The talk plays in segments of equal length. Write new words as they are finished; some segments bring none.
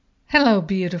Hello,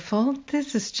 beautiful.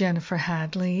 This is Jennifer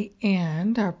Hadley,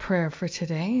 and our prayer for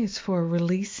today is for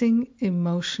releasing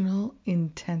emotional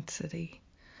intensity.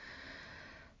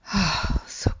 Oh,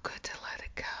 so good to let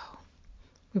it go.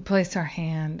 We place our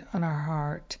hand on our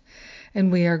heart, and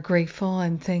we are grateful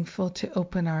and thankful to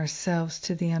open ourselves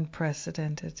to the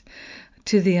unprecedented,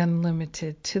 to the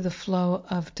unlimited, to the flow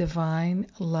of divine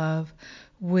love,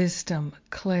 wisdom,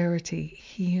 clarity,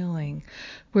 healing.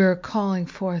 We're calling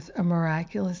forth a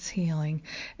miraculous healing,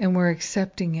 and we're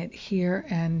accepting it here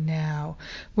and now.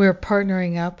 We're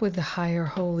partnering up with the higher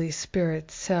Holy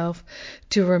Spirit self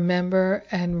to remember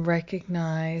and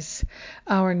recognize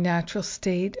our natural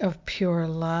state of pure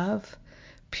love,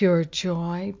 pure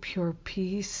joy, pure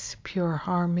peace, pure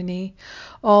harmony.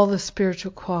 All the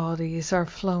spiritual qualities are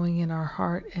flowing in our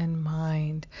heart and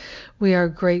mind. We are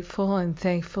grateful and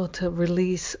thankful to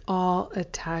release all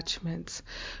attachments.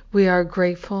 We are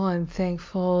grateful and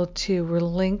thankful to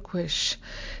relinquish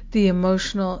the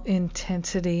emotional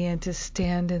intensity and to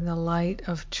stand in the light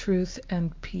of truth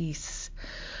and peace.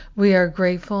 We are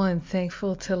grateful and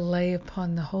thankful to lay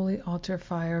upon the holy altar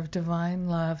fire of divine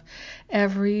love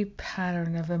every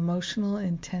pattern of emotional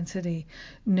intensity,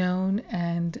 known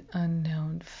and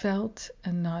unknown, felt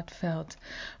and not felt,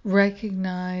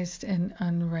 recognized and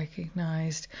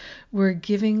unrecognized. We're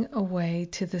giving away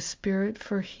to the Spirit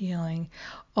for healing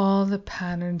all the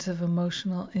patterns of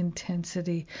emotional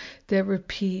intensity that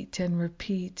repeat and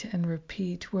repeat and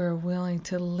repeat. We're willing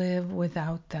to live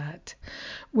without that.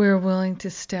 We're willing to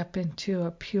step into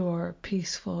a pure,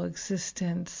 peaceful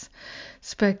existence,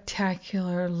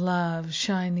 spectacular love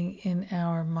shining in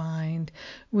our mind.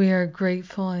 We are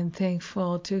grateful and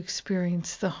thankful to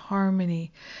experience the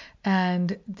harmony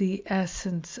and the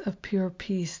essence of pure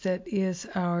peace that is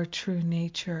our true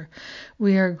nature.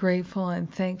 We are grateful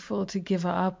and thankful to give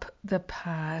up the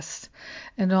past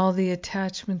and all the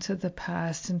attachments of the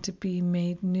past and to be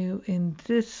made new in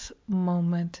this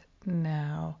moment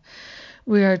now.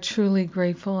 We are truly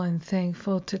grateful and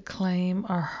thankful to claim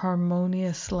our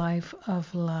harmonious life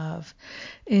of love.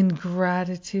 In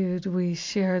gratitude, we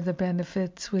share the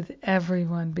benefits with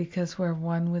everyone because we're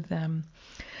one with them.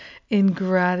 In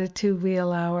gratitude, we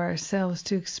allow ourselves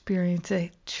to experience a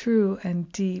true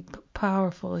and deep,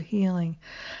 powerful healing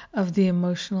of the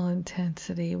emotional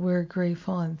intensity. We're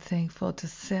grateful and thankful to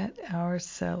set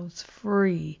ourselves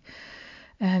free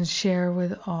and share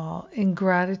with all. In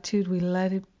gratitude, we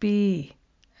let it be,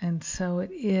 and so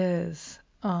it is.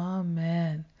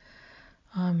 Amen.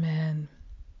 Amen.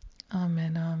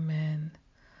 Amen. Amen.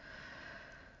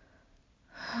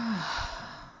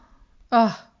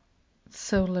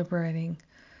 So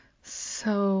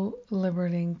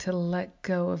liberating to let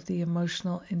go of the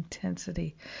emotional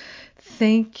intensity.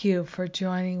 Thank you for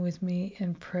joining with me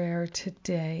in prayer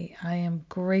today. I am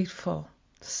grateful,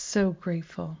 so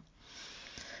grateful.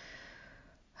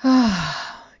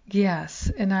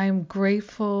 Yes, and I am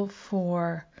grateful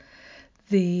for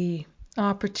the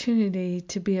opportunity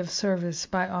to be of service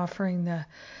by offering the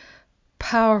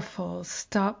powerful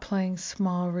Stop Playing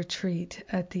Small retreat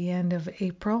at the end of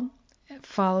April,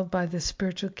 followed by the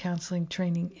Spiritual Counseling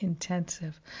Training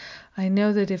Intensive. I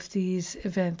know that if these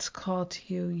events call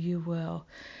to you, you will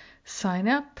sign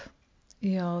up.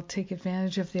 You'll take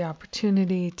advantage of the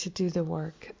opportunity to do the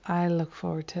work. I look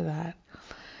forward to that.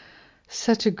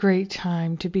 Such a great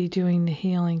time to be doing the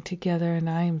healing together, and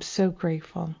I am so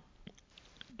grateful.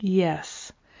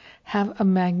 Yes. Have a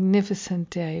magnificent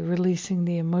day, releasing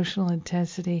the emotional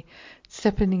intensity,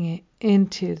 stepping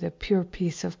into the pure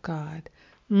peace of God.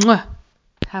 Mwah!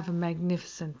 Have a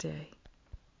magnificent day.